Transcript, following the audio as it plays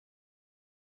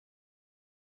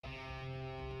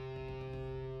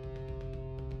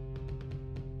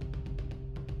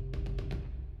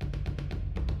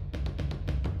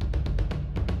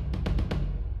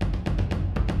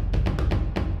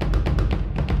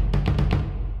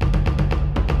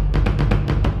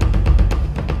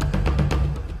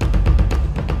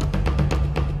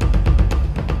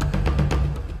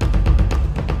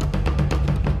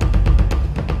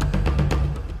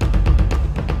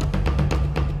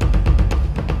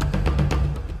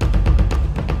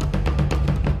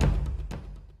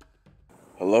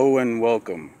Hello and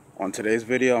welcome. On today's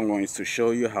video, I'm going to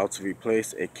show you how to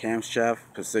replace a camshaft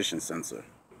position sensor.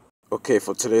 Okay,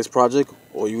 for today's project,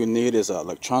 all you need is an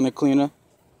electronic cleaner,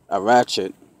 a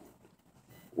ratchet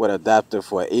with adapter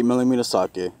for an 8mm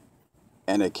socket,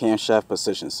 and a camshaft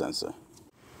position sensor.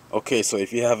 Okay, so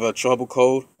if you have a trouble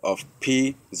code of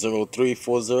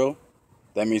P0340,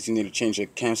 that means you need to change your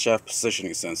camshaft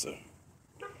positioning sensor.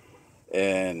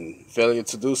 And failure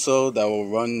to do so, that will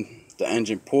run the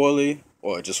engine poorly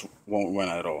or it just won't run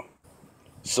at all.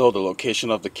 So the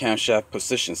location of the camshaft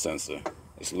position sensor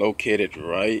is located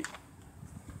right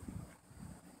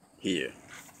here.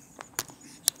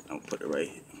 I'll put it right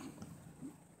here.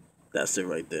 That's it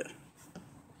right there.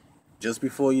 Just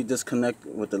before you disconnect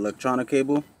with the electronic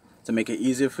cable, to make it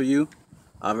easier for you,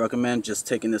 I recommend just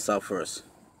taking this out first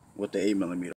with the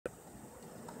 8mm.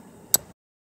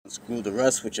 Screw the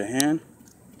rest with your hand.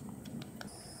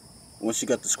 Once you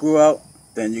got the screw out,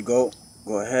 then you go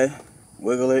ahead,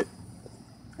 wiggle it.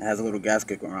 It has a little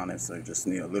gasket around it, so you just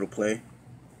need a little play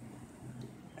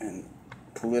and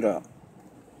pull it up.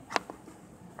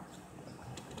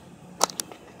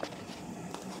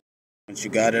 Once you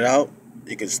got it out,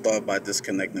 you can start by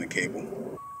disconnecting the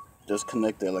cable. Just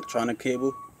connect the electronic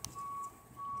cable.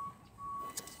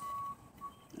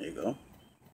 There you go.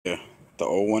 Yeah, the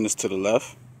old one is to the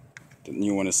left, the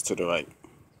new one is to the right.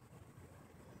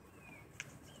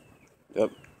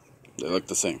 Yep, they look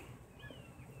the same.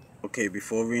 Okay,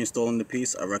 before reinstalling the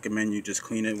piece, I recommend you just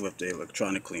clean it with the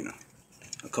electronic cleaner.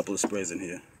 A couple of sprays in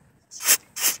here.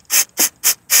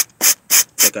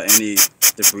 Take out any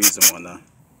debris and whatnot.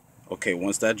 Okay,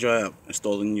 once that dry up,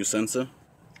 install the new sensor.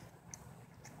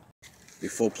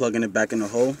 Before plugging it back in the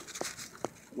hole,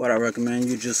 what I recommend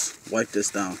you just wipe this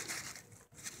down.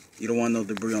 You don't want no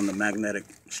debris on the magnetic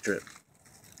strip.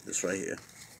 This right here.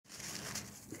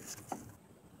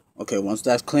 Okay, once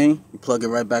that's clean, you plug it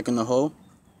right back in the hole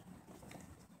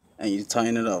and you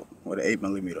tighten it up with an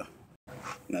 8mm.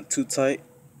 Not too tight.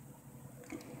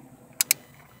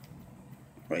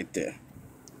 Right there.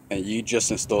 And you just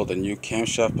installed a new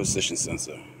camshaft position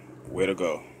sensor. Way to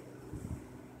go.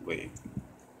 Wait,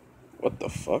 what the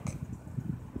fuck?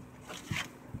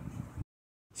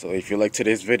 So if you like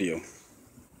today's video,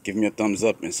 give me a thumbs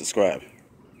up and subscribe.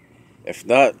 If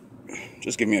not,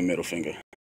 just give me a middle finger.